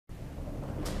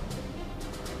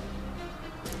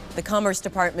The Commerce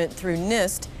Department, through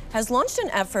NIST, has launched an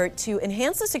effort to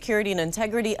enhance the security and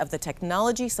integrity of the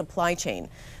technology supply chain.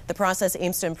 The process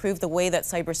aims to improve the way that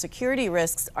cybersecurity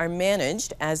risks are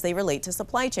managed as they relate to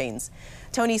supply chains.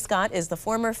 Tony Scott is the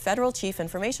former Federal Chief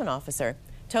Information Officer.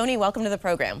 Tony, welcome to the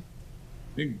program.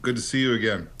 Good to see you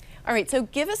again. All right, so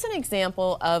give us an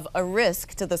example of a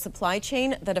risk to the supply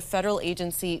chain that a federal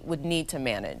agency would need to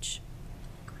manage.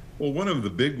 Well, one of the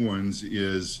big ones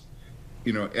is,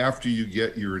 after you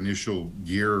get your initial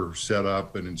gear set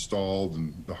up and installed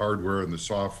and the hardware and the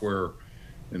software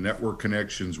and network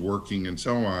connections working and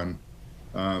so on,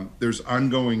 there's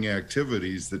ongoing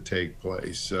activities that take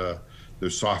place.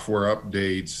 There's software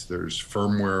updates, there's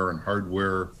firmware and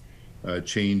hardware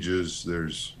changes,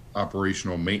 there's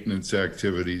operational maintenance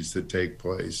activities that take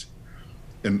place.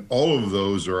 And all of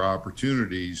those are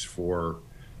opportunities for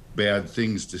bad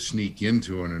things to sneak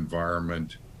into an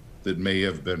environment that may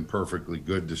have been perfectly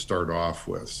good to start off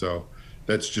with. So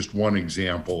that's just one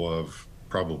example of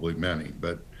probably many,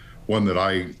 but one that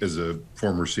I, as a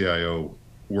former CIO,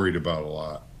 worried about a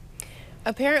lot.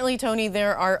 Apparently, Tony,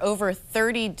 there are over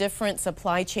 30 different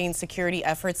supply chain security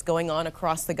efforts going on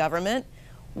across the government.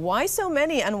 Why so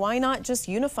many, and why not just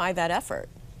unify that effort?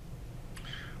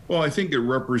 Well, I think it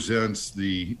represents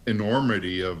the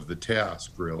enormity of the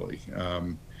task, really.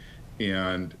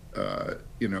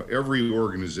 Every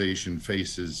organization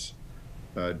faces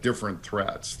different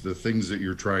threats. The things that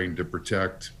you're trying to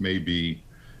protect may be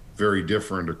very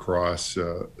different across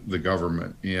the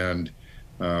government. And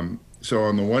so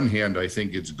on the one hand, I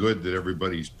think it's good that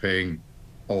everybody's paying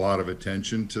a lot of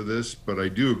attention to this, but I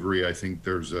do agree, I think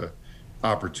there's a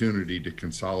opportunity to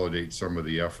consolidate some of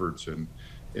the efforts and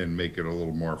make it a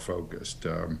little more focused.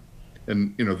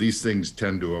 These things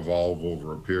tend to evolve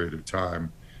over a period of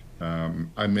time.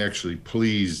 I'm actually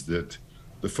pleased that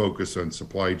the focus on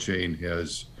supply chain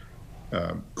has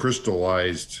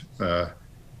crystallized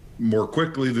more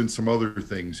quickly than some other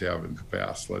things have in the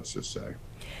past, let's just say.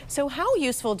 So how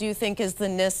useful do you think is the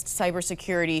NIST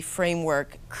cybersecurity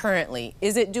framework currently?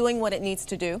 Is it doing what it needs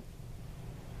to do?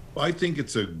 Well, I think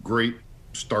it's a great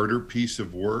starter piece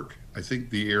of work. I think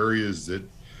the areas that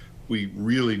we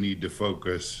really need to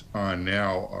focus on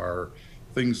now are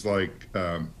things like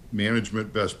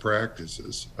management best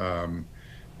practices,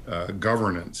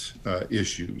 governance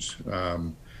issues,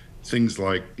 things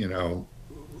like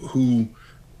who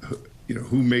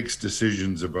makes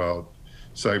decisions about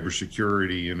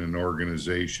cybersecurity in an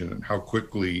organization and how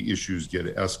quickly issues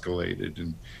get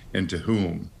escalated and to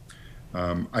whom.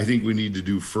 I think we need to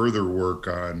do further work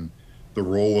on the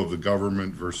role of the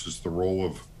government versus the role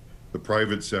of the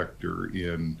private sector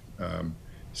in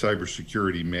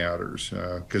cybersecurity matters,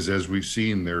 because as we've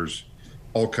seen, there's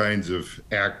all kinds of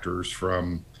actors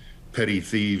from petty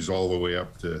thieves all the way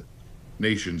up to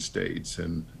nation states.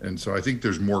 And so I think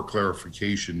there's more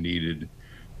clarification needed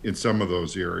in some of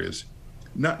those areas.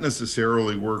 Not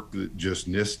necessarily work that just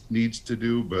NIST needs to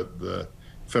do, but the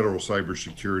federal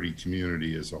cybersecurity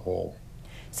community as a whole.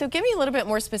 So give me a little bit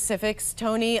more specifics,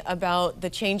 Tony, about the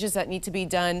changes that need to be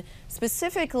done,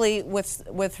 specifically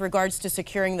with regards to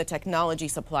securing the technology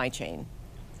supply chain.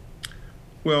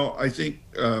 Well, I think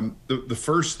the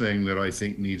first thing that I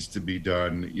think needs to be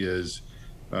done is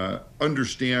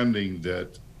understanding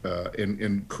that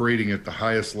and creating at the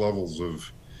highest levels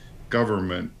of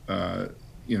government,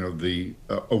 the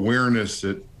awareness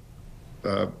that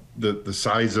the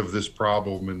size of this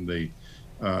problem and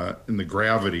the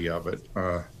gravity of it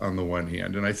on the one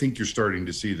hand. And I think you're starting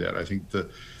to see that. I think the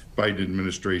Biden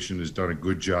administration has done a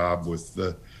good job with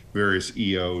the various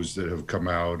EOs that have come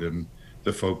out and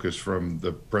the focus from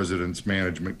the President's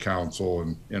Management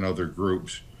Council and other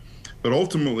groups. But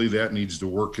ultimately that needs to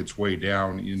work its way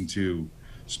down into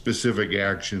specific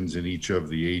actions in each of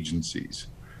the agencies.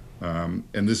 And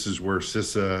this is where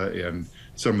CISA and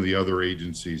some of the other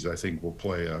agencies, I think, will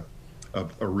play a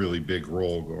really big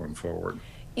role going forward.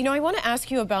 I want to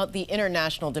ask you about the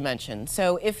international dimension.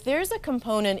 So if there's a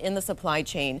component in the supply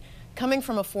chain coming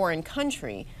from a foreign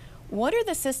country, what are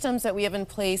the systems that we have in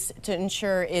place to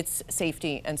ensure its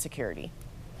safety and security?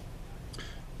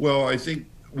 Well, I think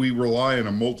we rely on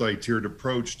a multi-tiered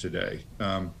approach today.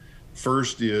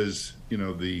 First is,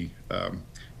 the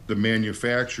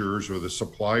manufacturers or the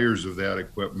suppliers of that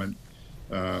equipment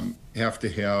have to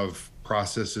have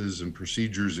processes and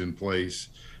procedures in place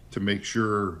to make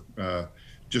sure,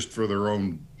 just for their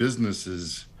own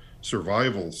businesses'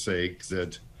 survival's sake,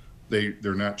 that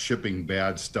they're not shipping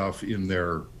bad stuff in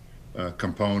their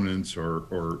components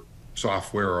or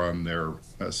software on their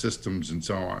systems and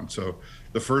so on. So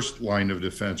the first line of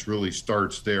defense really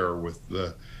starts there with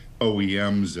the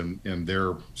OEMs and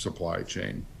their supply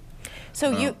chain.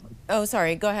 So oh,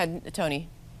 sorry, go ahead, Tony.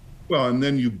 Well, and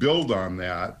then you build on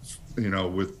that,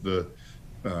 with the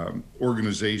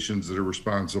organizations that are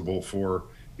responsible for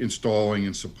installing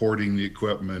and supporting the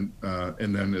equipment.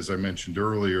 And then, as I mentioned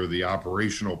earlier, the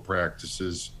operational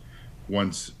practices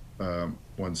once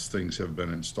things have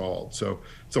been installed. So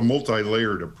it's a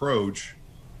multi-layered approach,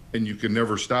 and you can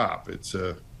never stop. It's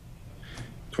a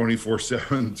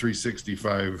 24/7,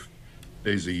 365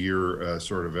 days a year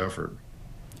sort of effort.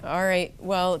 All right.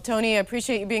 Well, Tony, I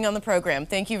appreciate you being on the program.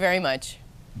 Thank you very much.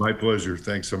 My pleasure.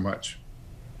 Thanks so much.